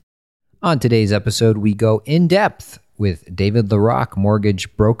On today's episode, we go in depth with David Larocque,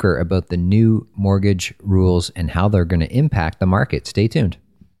 mortgage broker, about the new mortgage rules and how they're going to impact the market. Stay tuned.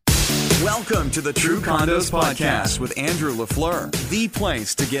 Welcome to the True Condos Podcast with Andrew LaFleur, the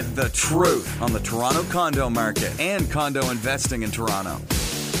place to get the truth on the Toronto condo market and condo investing in Toronto.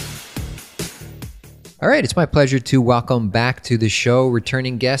 All right, it's my pleasure to welcome back to the show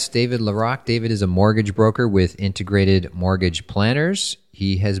returning guest, David Larocque. David is a mortgage broker with Integrated Mortgage Planners.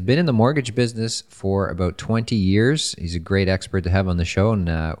 He has been in the mortgage business for about 20 years. He's a great expert to have on the show.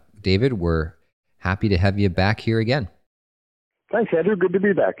 And David, we're happy to have you back here again. Thanks, Andrew. Good to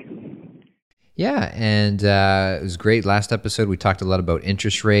be back. Yeah, and it was great. Last episode, we talked a lot about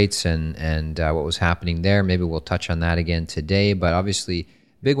interest rates and what was happening there. Maybe we'll touch on that again today. But obviously,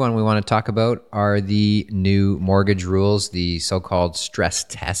 big one we want to talk about are the new mortgage rules, the so-called stress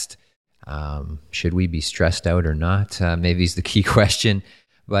test. Should we be stressed out or not? Maybe is the key question.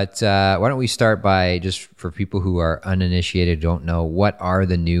 But why don't we start by, just for people who are uninitiated, don't know, what are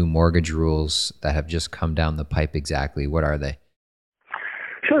the new mortgage rules that have just come down the pipe exactly? What are they?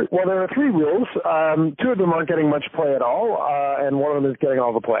 Sure. Well, there are three rules. Two of them aren't getting much play at all, and one of them is getting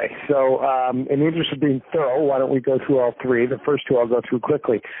all the play. So in the interest of being thorough, why don't we go through all three? The first two I'll go through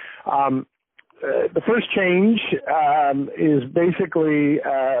quickly. The first change is basically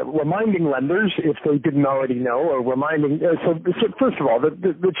reminding lenders, if they didn't already know, or reminding. So first of all,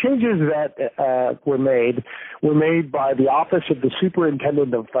 the changes that were made by the Office of the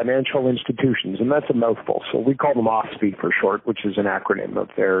Superintendent of Financial Institutions, and that's a mouthful. So we call them OSFI for short, which is an acronym of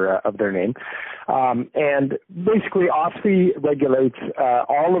their name. And basically, OSFI regulates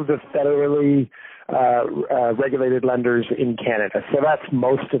all of the federally regulated lenders in Canada. So that's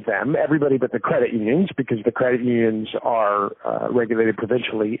most of them, everybody but the credit unions, because the credit unions are regulated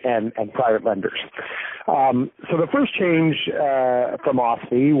provincially, and private lenders. So the first change from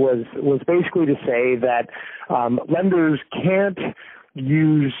OSFI was basically to say that lenders can't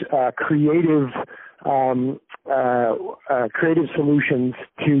use creative solutions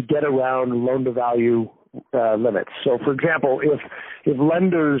to get around loan-to-value limits. So, for example, if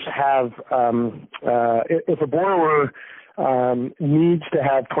lenders have, if a borrower needs to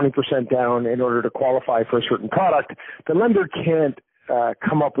have 20% down in order to qualify for a certain product, the lender can't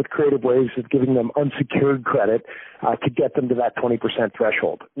come up with creative ways of giving them unsecured credit to get them to that 20%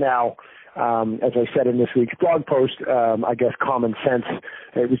 threshold. Now, as I said in this week's blog post, I guess common sense,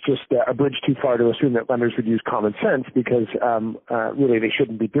 it was just a bridge too far to assume that lenders would use common sense, because really they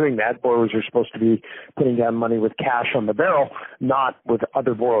shouldn't be doing that. Borrowers are supposed to be putting down money with cash on the barrel, not with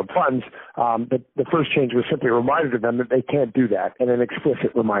other borrowed funds. But the first change was simply a reminder to them that they can't do that, and an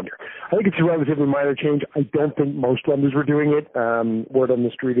explicit reminder. I think it's a relatively minor change. I don't think most lenders were doing it. Word on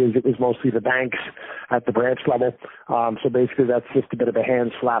the street is it was mostly the banks at the branch level. So basically that's just a bit of a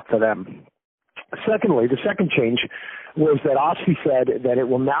hand slap for them. Secondly, the second change was that OSFI said that it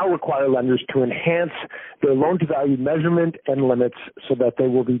will now require lenders to enhance their loan-to-value measurement and limits so that they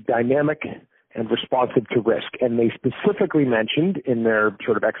will be dynamic and responsive to risk. And they specifically mentioned in their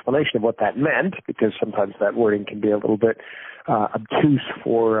sort of explanation of what that meant, because sometimes that wording can be a little bit obtuse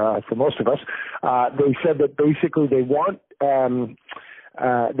for most of us. They said that basically they want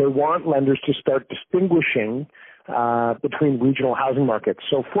lenders to start distinguishing between regional housing markets.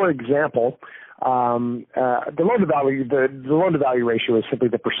 So, for example, the loan-to-value ratio is simply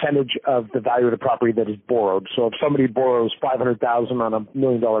the percentage of the value of the property that is borrowed. So, if somebody borrows $500,000 on a $1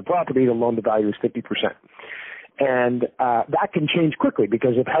 million property, the loan-to-value is 50%. And that can change quickly,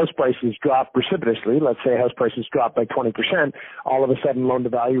 because if house prices drop precipitously, let's say house prices drop by 20%, all of a sudden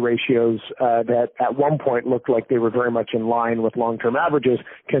loan-to-value ratios that at one point looked like they were very much in line with long-term averages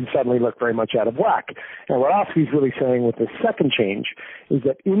can suddenly look very much out of whack. And what OSFI is really saying with this second change is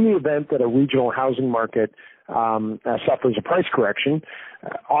that in the event that a regional housing market suffers a price correction,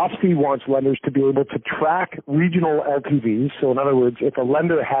 OSFI wants lenders to be able to track regional LTVs. So in other words, if a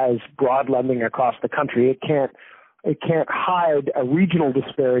lender has broad lending across the country, it can't hide a regional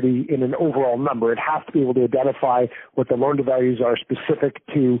disparity in an overall number. It has to be able to identify what the loan to values are specific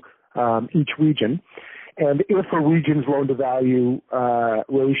to each region. And if a region's loan-to-value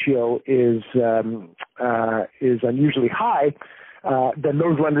ratio is unusually high, then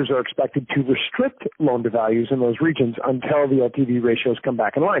those lenders are expected to restrict loan-to-values in those regions until the LTV ratios come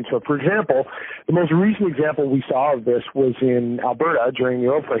back in line. So, for example, the most recent example we saw of this was in Alberta during the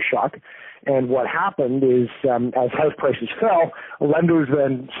oil price shock. And what happened is, as house prices fell, lenders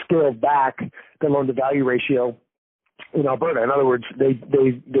then scaled back the loan-to-value ratio in Alberta. In other words, they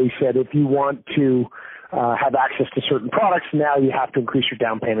said, if you want to have access to certain products, now you have to increase your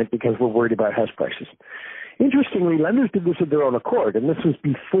down payment because we're worried about house prices. Interestingly, lenders did this of their own accord, and this was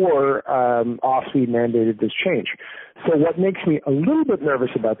before OSFI mandated this change. So what makes me a little bit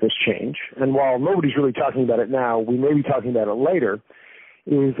nervous about this change, and while nobody's really talking about it now, we may be talking about it later,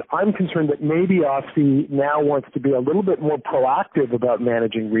 is I'm concerned that maybe OSFI now wants to be a little bit more proactive about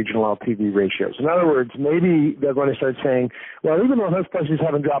managing regional LTV ratios. In other words, maybe they're going to start saying, well, even though house prices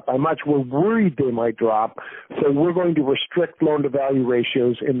haven't dropped by much, we're worried they might drop, so we're going to restrict loan-to-value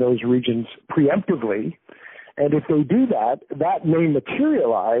ratios in those regions preemptively. And if they do that, that may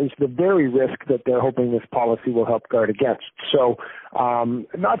materialize the very risk that they're hoping this policy will help guard against. So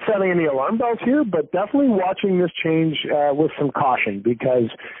not sounding any alarm bells here, but definitely watching this change with some caution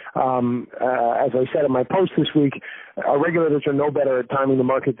because, as I said in my post this week, our regulators are no better at timing the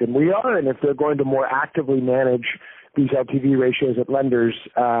market than we are, and if they're going to more actively manage these LTV ratios at lenders,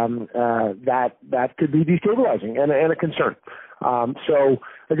 that could be destabilizing and a concern. So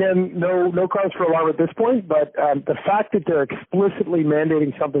again, no cause for alarm at this point, but the fact that they're explicitly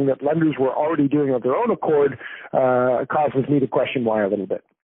mandating something that lenders were already doing of their own accord causes me to question why a little bit.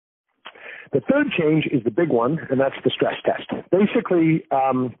 The third change is the big one, and that's the stress test. Basically,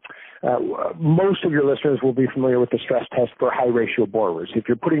 most of your listeners will be familiar with the stress test for high-ratio borrowers. If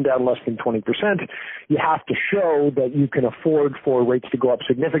you're putting down less than 20%, you have to show that you can afford for rates to go up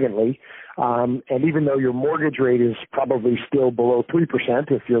significantly. And even though your mortgage rate is probably still below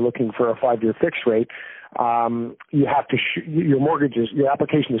 3%, if you're looking for a 5-year fixed rate, you have to your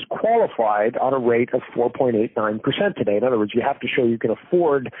application is qualified on a rate of 4.89% today. In other words, you have to show you can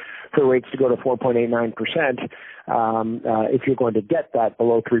afford for rates to go to 4.89% if you're going to get that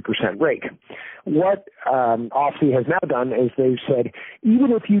below 3% rate. What OSFI has now done is they've said,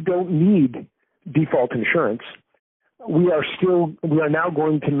 even if you don't need default insurance, we are now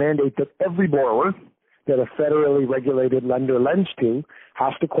going to mandate that every borrower that a federally regulated lender lends to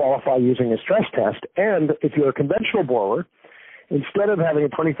has to qualify using a stress test. And if you're a conventional borrower, instead of having a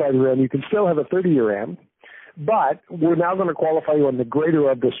 25-year AM, you can still have a 30-year AM, but we're now going to qualify you on the greater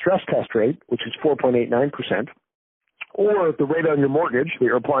of the stress test rate, which is 4.89%, or the rate on your mortgage that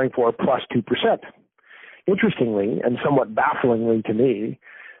you're applying for plus 2%. Interestingly, and somewhat bafflingly to me,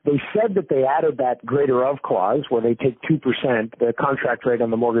 they said that they added that greater of clause where they take 2%, the contract rate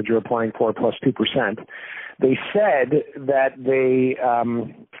on the mortgage you're applying for plus 2%. They said that they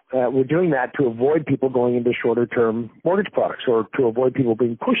were doing that to avoid people going into shorter-term mortgage products or to avoid people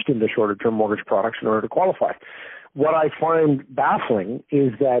being pushed into shorter-term mortgage products in order to qualify. What I find baffling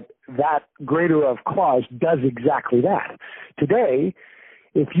is that greater of clause does exactly that. Today,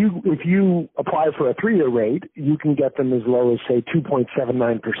 if you apply for a 3-year rate, you can get them as low as, say,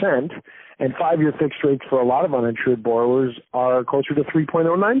 2.79%, and 5-year fixed rates for a lot of uninsured borrowers are closer to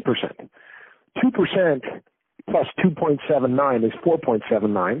 3.09%. 2% plus 2.79 is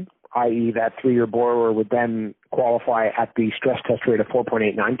 4.79, i.e. that 3-year borrower would then qualify at the stress test rate of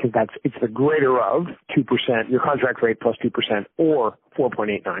 4.89 because it's the greater of 2%, your contract rate plus 2%, or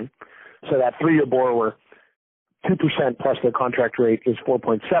 4.89. So that 3-year borrower, 2% plus their contract rate is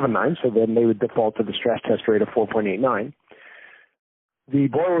 4.79, so then they would default to the stress test rate of 4.89. The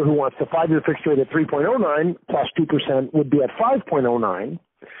borrower who wants the 5-year fixed rate at 3.09 plus 2% would be at 5.09.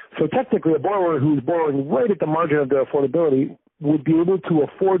 So technically, a borrower who's borrowing right at the margin of their affordability would be able to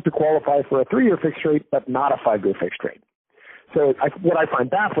afford to qualify for a 3-year fixed rate, but not a 5-year fixed rate. So what I find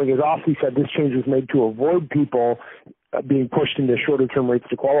baffling is OSFI said this change was made to avoid people being pushed into shorter-term rates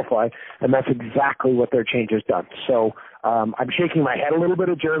to qualify, and that's exactly what their change has done. So I'm shaking my head a little bit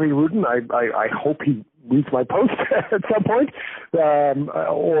at Jeremy Rudin. I hope he reads my post at some point. And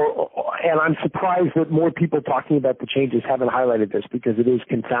I'm surprised that more people talking about the changes haven't highlighted this because it is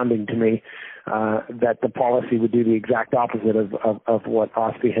confounding to me that the policy would do the exact opposite of what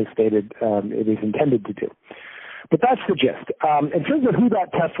OSFI has stated it is intended to do. But that's the gist. In terms of who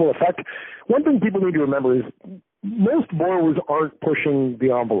that test will affect, one thing people need to remember is most borrowers aren't pushing the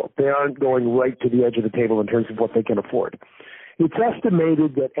envelope. They aren't going right to the edge of the table in terms of what they can afford. It's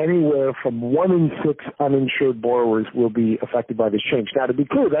estimated that anywhere from 1 in 6 uninsured borrowers will be affected by this change. Now, to be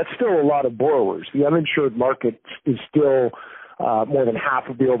clear, that's still a lot of borrowers. The uninsured market is still more than half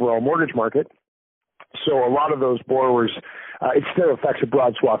of the overall mortgage market. So a lot of those borrowers, it still affects a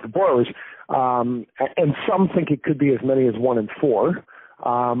broad swath of borrowers. And some think it could be as many as 1 in 4,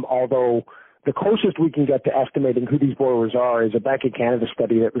 although the closest we can get to estimating who these borrowers are is a Bank of Canada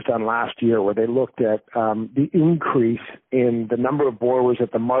study that was done last year where they looked at the increase in the number of borrowers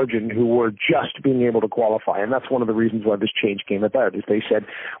at the margin who were just being able to qualify. And that's one of the reasons why this change came about, is they said,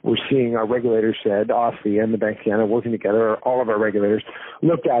 we're seeing our regulators said, OSFI and the Bank of Canada working together, all of our regulators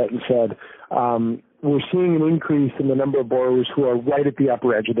looked at it and said, we're seeing an increase in the number of borrowers who are right at the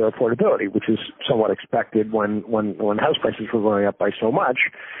upper edge of their affordability, which is somewhat expected when house prices were going up by so much,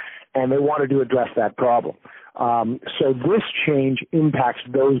 and they wanted to address that problem. So this change impacts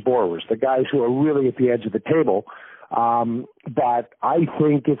those borrowers, the guys who are really at the edge of the table. But I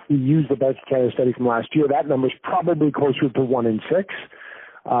think if we use the Bank of Canada study from last year, that number is probably closer to 1 in 6.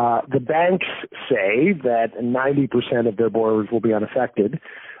 The banks say that 90% of their borrowers will be unaffected,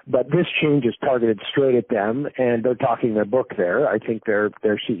 but this change is targeted straight at them, and they're talking their book there. I think their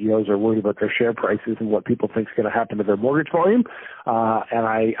CEOs are worried about their share prices and what people think is going to happen to their mortgage volume, and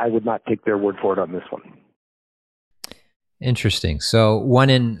I would not take their word for it on this one. Interesting. So 1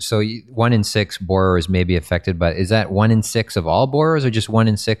 in 6 borrowers may be affected, but is that 1 in 6 of all borrowers, or just 1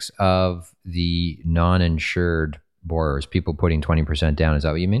 in 6 of the non-insured borrowers, people putting 20% down? Is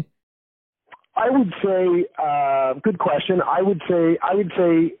that what you mean? I would say, good question. I would say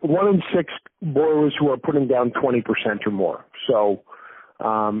 1 in 6 borrowers who are putting down 20% or more. So,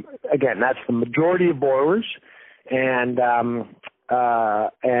 again, that's the majority of borrowers, and 1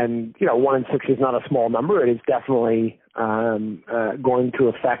 in 6 is not a small number. It is definitely going to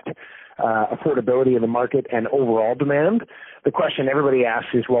affect affordability in the market and overall demand. The question everybody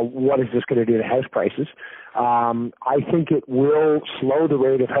asks is, well, what is this going to do to house prices? I think it will slow the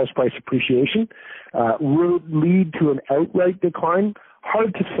rate of house price appreciation, will lead to an outright decline.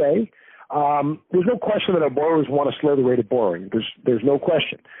 Hard to say. There's no question that our borrowers want to slow the rate of borrowing. There's no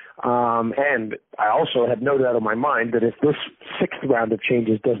question. And I also have no doubt in my mind that if this 6th round of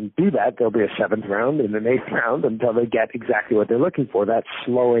changes doesn't do that, there'll be a 7th round and an 8th round until they get exactly what they're looking for. That's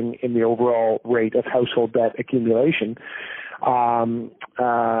slowing in the overall rate of household debt accumulation. So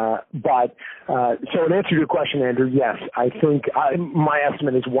in answer to your question, Andrew, yes, I think my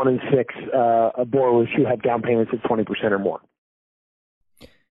estimate is 1 in 6 borrowers who have down payments of 20% or more.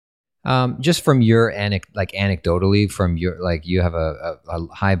 Just from your anecdotally, from your, you have a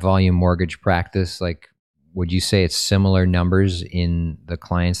high volume mortgage practice, would you say it's similar numbers in the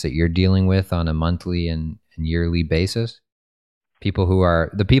clients that you're dealing with on a monthly and yearly basis?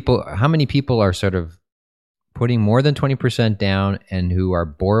 How many people are sort of putting more than 20% down and who are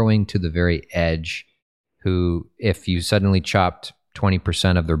borrowing to the very edge, who, if you suddenly chopped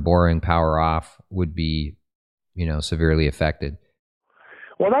 20% of their borrowing power off, would be, severely affected?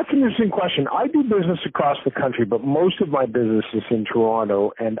 Well, that's an interesting question. I do business across the country, but most of my business is in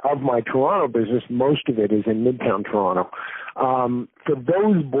Toronto, and of my Toronto business, most of it is in Midtown Toronto. For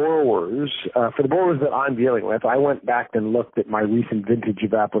those borrowers, for the borrowers that I'm dealing with, I went back and looked at my recent vintage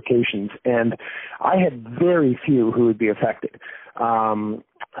of applications, and I had very few who would be affected.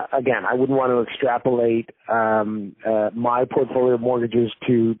 Again, I wouldn't want to extrapolate my portfolio of mortgages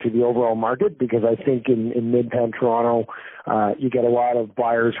to the overall market, because I think in Midtown Toronto, you get a lot of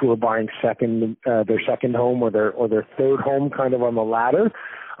buyers who are buying their second home or their third home, kind of on the ladder.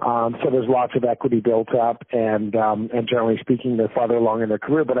 So there's lots of equity built up, and generally speaking, they're farther along in their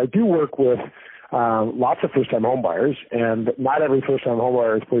career. But I do work with lots of first-time home buyers, and not every first-time home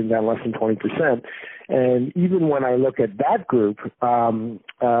buyer is putting down less than 20%. And even when I look at that group,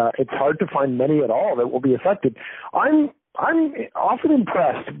 it's hard to find many at all that will be affected. I'm often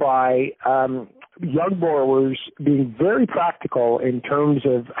impressed by young borrowers being very practical in terms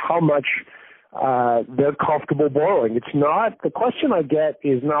of how much they're comfortable borrowing. It's not, the question I get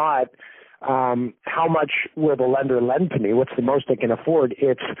is not how much will the lender lend to me, what's the most I can afford.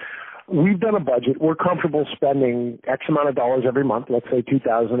 It's, we've done a budget, we're comfortable spending X amount of dollars every month, let's say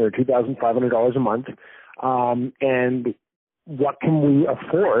 $2,000 or $2,500 a month, and what can we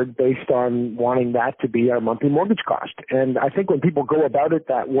afford based on wanting that to be our monthly mortgage cost. And I think when people go about it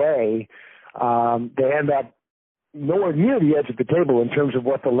that way, they end up nowhere near the edge of the table in terms of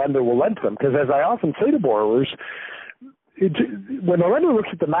what the lender will lend to them. Because as I often say to borrowers, when the lender looks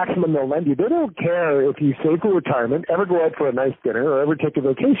at the maximum they'll lend you, they don't care if you save for retirement, ever go out for a nice dinner, or ever take a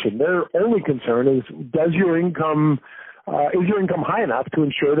vacation. Their only concern is, is your income high enough to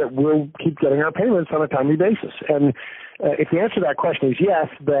ensure that we'll keep getting our payments on a timely basis? And if the answer to that question is yes,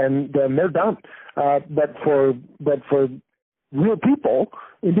 then they're done. But for real people,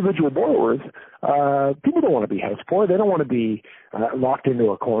 individual borrowers, people don't want to be house poor. They don't want to be locked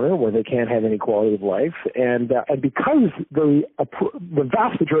into a corner where they can't have any quality of life. And because the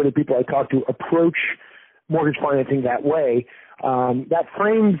vast majority of people I talk to approach mortgage financing that way, that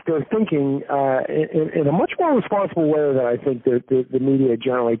frames their thinking in a much more responsible way than I think the media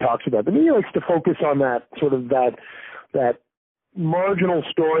generally talks about. The media likes to focus on that sort of that marginal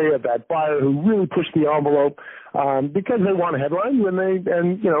story of that buyer who really pushed the envelope because they want headlines,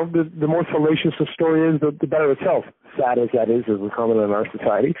 the more salacious the story is, the better it sells. sad as that is, as a common in our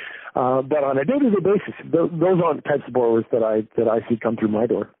society. But on a day-to-day basis, those aren't the types of borrowers that I see come through my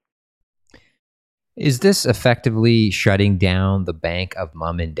door. Is this effectively shutting down the bank of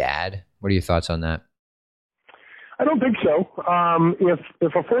mom and dad? What are your thoughts on that? I don't think so.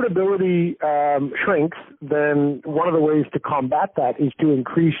 If affordability shrinks, then one of the ways to combat that is to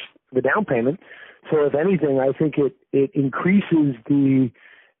increase the down payment. So if anything, I think it increases the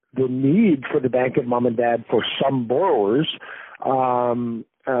need for the bank of mom and dad for some borrowers. But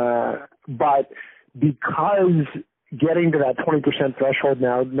because getting to that 20% threshold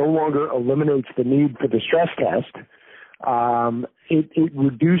now no longer eliminates the need for the stress test, it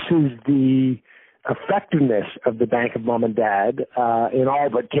reduces the effectiveness of the bank of mom and dad in all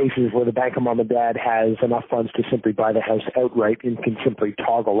but cases where the bank of mom and dad has enough funds to simply buy the house outright and can simply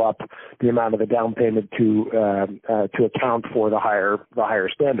toggle up the amount of the down payment to account for the higher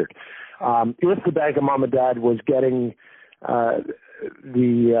standard. If the bank of mom and dad was getting their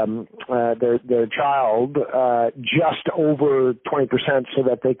child just over 20% so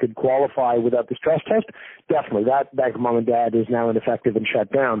that they could qualify without the stress test, definitely that bank of mom and dad is now ineffective and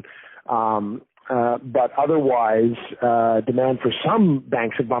shut down. But otherwise, demand for some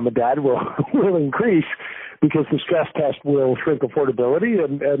banks of mom and dad will increase because the stress test will shrink affordability,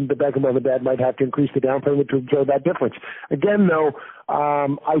 and the bank of mom and dad might have to increase the down payment to absorb that difference. Again, though,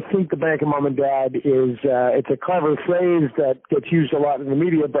 I think the bank of mom and dad is it's a clever phrase that gets used a lot in the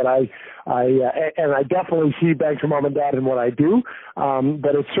media, but I definitely see banks of mom and dad in what I do,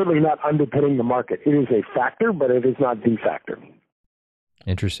 but it's certainly not underpinning the market. It is a factor, but it is not the factor.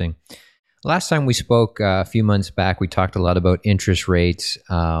 Interesting. Last time we spoke a few months back, we talked a lot about interest rates.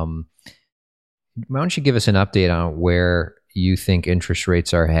 Why don't you give us an update on where you think interest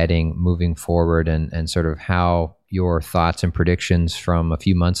rates are heading moving forward and sort of how your thoughts and predictions from a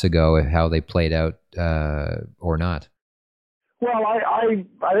few months ago, how they played out or not? Well, I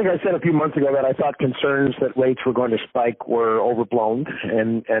think I said a few months ago that I thought concerns that rates were going to spike were overblown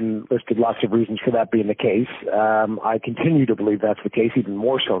and listed lots of reasons for that being the case. I continue to believe that's the case, even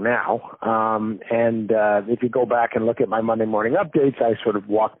more so now. If you go back and look at my Monday morning updates, I sort of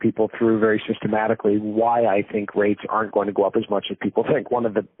walk people through very systematically why I think rates aren't going to go up as much as people think. One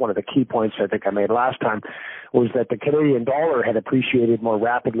of the key points I think I made last time was that the Canadian dollar had appreciated more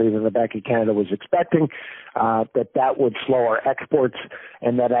rapidly than the Bank of Canada was expecting, that would slow our exports,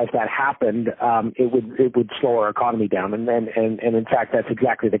 and that as that happened, it would slow our economy down. And in fact, that's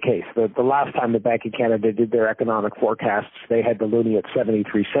exactly the case. The last time the Bank of Canada did their economic forecasts, they had the loonie at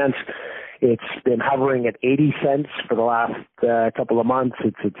 73 cents. It's been hovering at 80 cents for the last couple of months.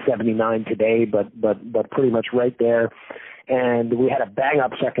 It's at 79 today, but pretty much right there. And we had a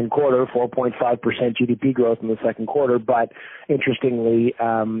bang-up second quarter, 4.5% GDP growth in the second quarter. But interestingly,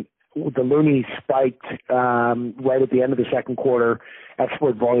 the loonie spiked right at the end of the second quarter.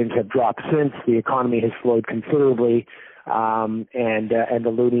 Export volumes have dropped since. The economy has slowed considerably, and the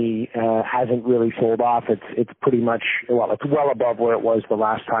loonie hasn't really sold off. It's pretty much, it's well above where it was the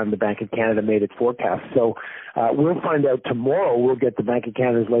last time the Bank of Canada made its forecast. So we'll find out tomorrow. We'll get the Bank of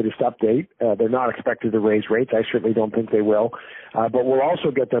Canada's latest update. They're not expected to raise rates. I certainly don't think they will. But we'll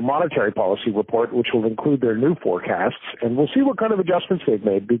also get their monetary policy report, which will include their new forecasts, and we'll see what kind of adjustments they've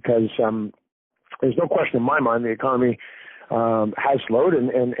made, because there's no question in my mind the economy has slowed,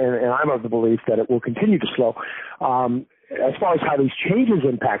 and I'm of the belief that it will continue to slow. As far as how these changes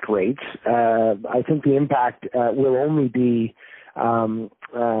impact rates, I think the impact will only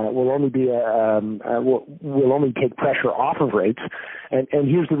take pressure off of rates, and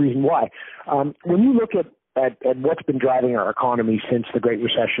here's the reason why. When you look at what's been driving our economy since the Great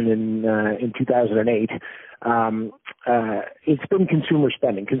Recession in 2008, it's been consumer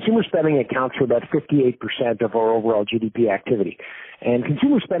spending. Consumer spending accounts for about 58% of our overall GDP activity. And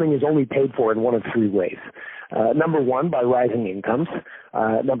consumer spending is only paid for in one of three ways. Number one, by rising incomes.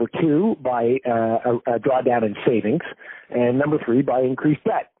 Number two, by a drawdown in savings. And number three, by increased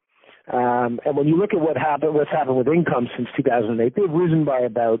debt. And when you look at what's happened with incomes since 2008, they've risen by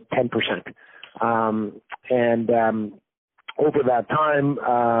about 10%. Over that time,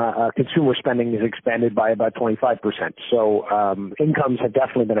 consumer spending has expanded by about 25%. So incomes have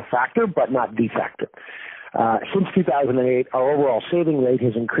definitely been a factor, but not the factor. Since 2008, our overall saving rate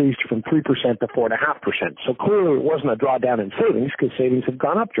has increased from 3% to 4.5%. So clearly it wasn't a drawdown in savings, because savings have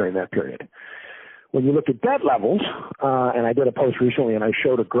gone up during that period. When you look at debt levels, and I did a post recently and I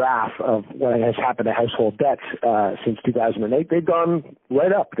showed a graph of what has happened to household debts since 2008, they've gone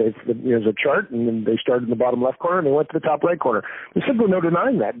right up. There's a chart, and then they started in the bottom left corner and they went to the top right corner. There's simply no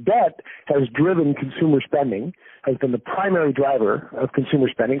denying that. Debt has driven consumer spending, has been the primary driver of consumer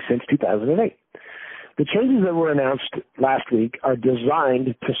spending since 2008. The changes that were announced last week are designed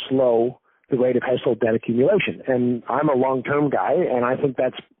to slow the rate of household debt accumulation. And I'm a long-term guy, and I think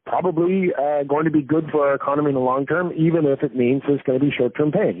that's probably going to be good for our economy in the long term, even if it means there's going to be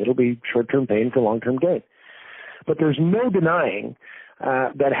short-term pain. It'll be short-term pain for long-term gain. But there's no denying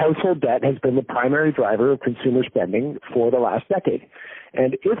that household debt has been the primary driver of consumer spending for the last decade.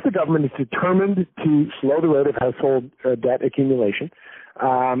 And if the government is determined to slow the rate of household debt accumulation,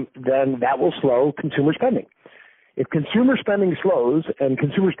 then that will slow consumer spending. If consumer spending slows, and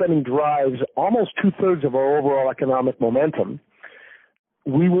consumer spending drives almost 2/3 of our overall economic momentum,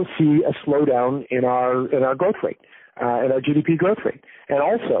 we will see a slowdown in our growth rate, in our GDP growth rate. And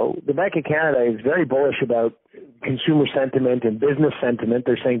also, the Bank of Canada is very bullish about consumer sentiment and business sentiment.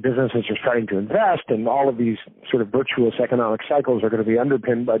 They're saying businesses are starting to invest, and all of these sort of virtuous economic cycles are going to be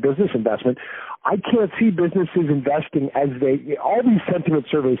underpinned by business investment. I can't see businesses investing all these sentiment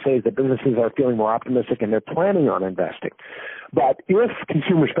surveys say that businesses are feeling more optimistic and they're planning on investing. But if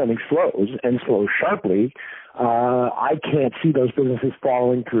consumer spending slows and slows sharply, I can't see those businesses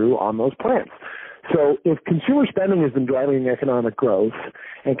following through on those plans. So if consumer spending has been driving economic growth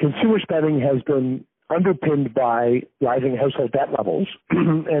and consumer spending has been underpinned by rising household debt levels,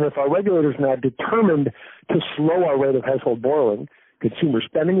 and if our regulators are now determined to slow our rate of household borrowing, consumer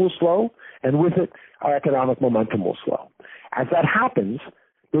spending will slow, and with it, our economic momentum will slow. As that happens,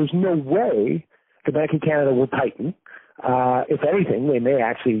 there's no way the Bank of Canada will tighten. If anything, they may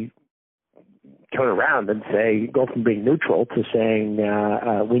actually turn around and go from being neutral to saying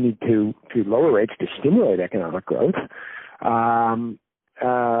we need to lower rates to stimulate economic growth.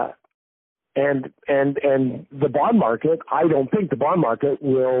 And the bond market, I don't think the bond market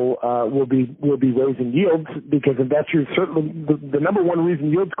will be raising yields, because investors certainly, the number one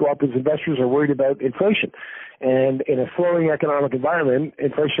reason yields go up is investors are worried about inflation. And in a slowing economic environment,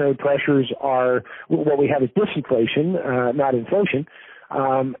 inflationary pressures are, what we have is disinflation, not inflation.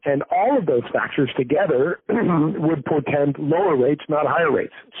 And all of those factors together would portend lower rates, not higher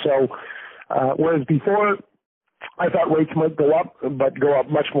rates. So, whereas before I thought rates might go up, but go up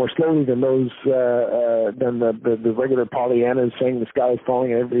much more slowly than than the regular Pollyannas saying the sky is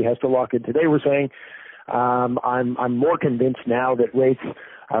falling and everybody has to lock in. Today we're saying, I'm more convinced now that rates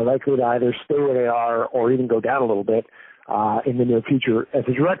are likely to either stay where they are or even go down a little bit in the near future as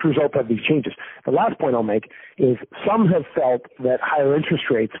a direct result of these changes. The last point I'll make is some have felt that higher interest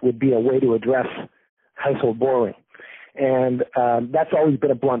rates would be a way to address household borrowing. And that's always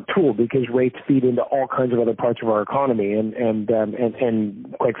been a blunt tool, because rates feed into all kinds of other parts of our economy, and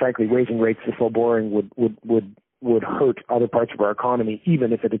quite frankly, raising rates to slow borrowing would hurt other parts of our economy,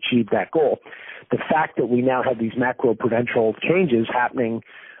 even if it achieved that goal. The fact that we now have these macro-prudential changes happening,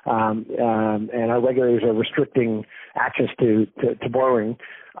 and our regulators are restricting access to borrowing,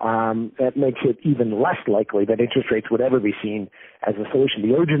 that makes it even less likely that interest rates would ever be seen as a solution.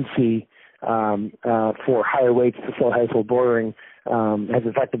 The urgency for higher rates to slow household borrowing has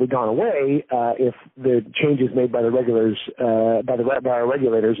effectively gone away if the changes made by the regulators by our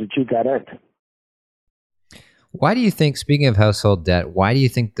regulators achieve that end. Why do you think, speaking of household debt, why do you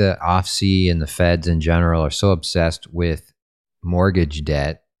think the OSFI and the feds in general are so obsessed with mortgage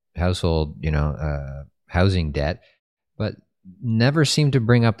debt, household, housing debt, but never seem to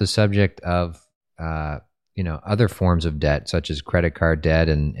bring up the subject of, other forms of debt, such as credit card debt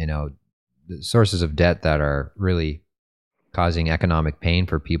and, the sources of debt that are really causing economic pain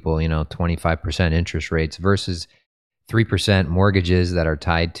for people, 25% interest rates versus 3% mortgages that are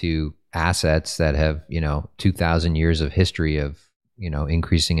tied to assets that have, 2,000 years of history of,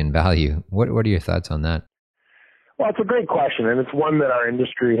 increasing in value. What are your thoughts on that? Well, it's a great question, and it's one that our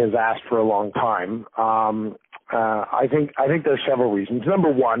industry has asked for a long time. I think there's several reasons.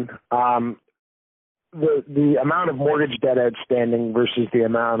 Number one, the amount of mortgage debt outstanding versus the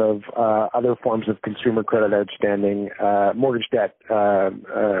amount of other forms of consumer credit outstanding, mortgage debt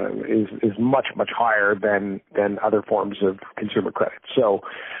is much higher than other forms of consumer credit. So,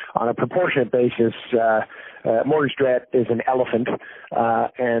 on a proportionate basis, mortgage debt is an elephant,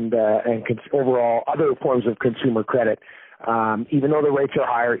 and overall other forms of consumer credit. Even though the rates are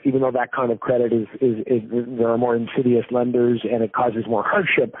higher, even though that kind of credit is there are more insidious lenders and it causes more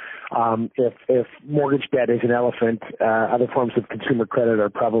hardship. If mortgage debt is an elephant, other forms of consumer credit are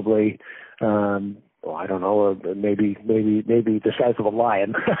probably, I don't know, maybe the size of a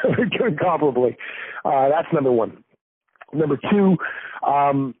lion, comparably. That's number one. Number two,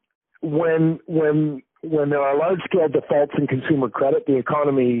 when there are large scale defaults in consumer credit, the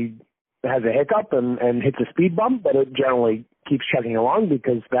economy has a hiccup and hits a speed bump, but it generally keeps chugging along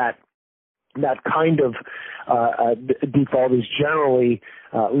because that that kind of default is generally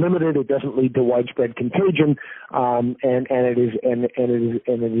limited. It doesn't lead to widespread contagion, and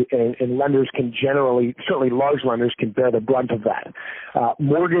lenders can generally, certainly large lenders, can bear the brunt of that.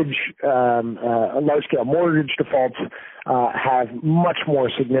 Large-scale mortgage defaults have much more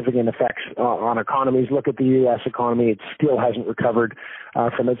significant effects on economies. Look at the U.S. economy; it still hasn't recovered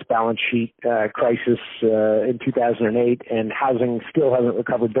from its balance sheet crisis in 2008, and housing still hasn't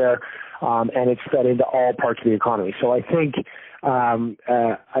recovered there, and it's fed into all parts of the economy. So I think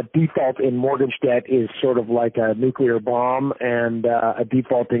a default in mortgage debt is sort of like a nuclear bomb, and an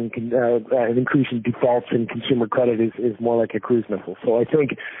increase in defaults in consumer credit is more like a cruise missile. So I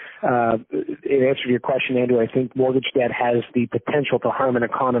think, in answer to your question, Andrew, I think mortgage debt has the potential to harm an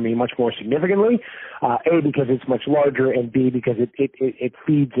economy much more significantly, A, because it's much larger, and B, because it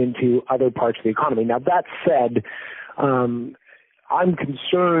feeds into other parts of the economy. Now, that said, I'm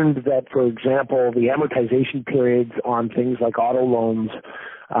concerned that, for example, the amortization periods on things like auto loans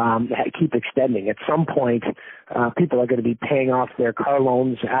keep extending. At some point, people are going to be paying off their car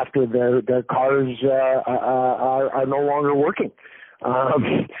loans after their cars are no longer working.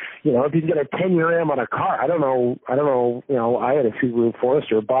 If you can get a 10-year am on a car, I don't know, I had a Subaru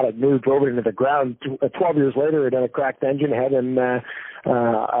Forester, bought it new, drove it into the ground. 12 years later, it had a cracked engine head, and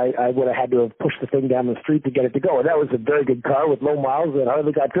I would have had to have pushed the thing down the street to get it to go. And that was a very good car with low miles that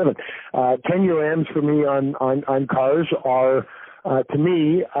hardly got driven. 10-year ams for me on cars are, to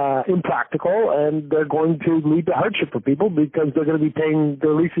me, impractical, and they're going to lead to hardship for people because they're going to be paying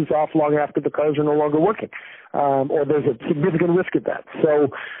their leases off long after the cars are no longer working, or there's a significant risk of that. So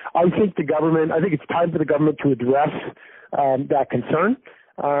I think it's time for the government to address that concern.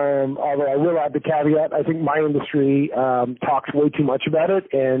 Although I will add the caveat, I think my industry talks way too much about it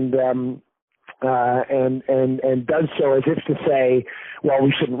and does so as if to say, well,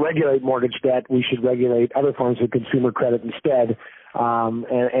 we shouldn't regulate mortgage debt, we should regulate other forms of consumer credit instead.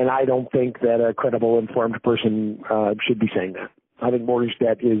 And I don't think that a credible, informed person should be saying that. I think mortgage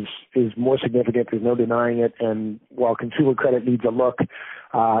debt is more significant. There's no denying it. And while consumer credit needs a look,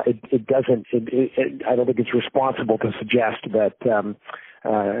 I don't think it's responsible to suggest that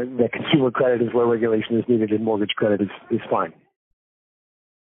consumer credit is where regulation is needed and mortgage credit is fine.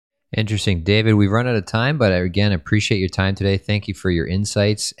 Interesting. David, we've run out of time, but again, appreciate your time today. Thank you for your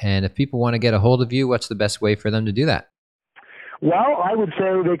insights. And if people want to get a hold of you, what's the best way for them to do that? Well, I would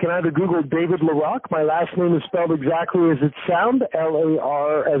say they can either Google David Larocque. My last name is spelled exactly as it sounds, L-A-R-O-C-K,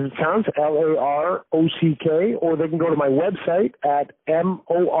 or they can go to my website at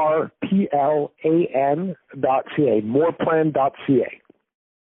morplan.ca, moreplan.ca.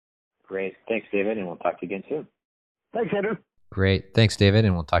 Great. Thanks, David, and we'll talk to you again soon. Thanks, Andrew. Great. Thanks, David,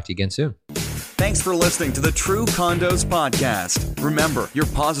 and we'll talk to you again soon. Thanks for listening to the True Condos Podcast. Remember, your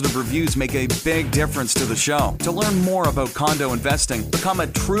positive reviews make a big difference to the show. To learn more about condo investing, become a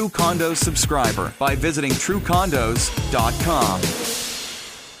True Condos subscriber by visiting truecondos.com.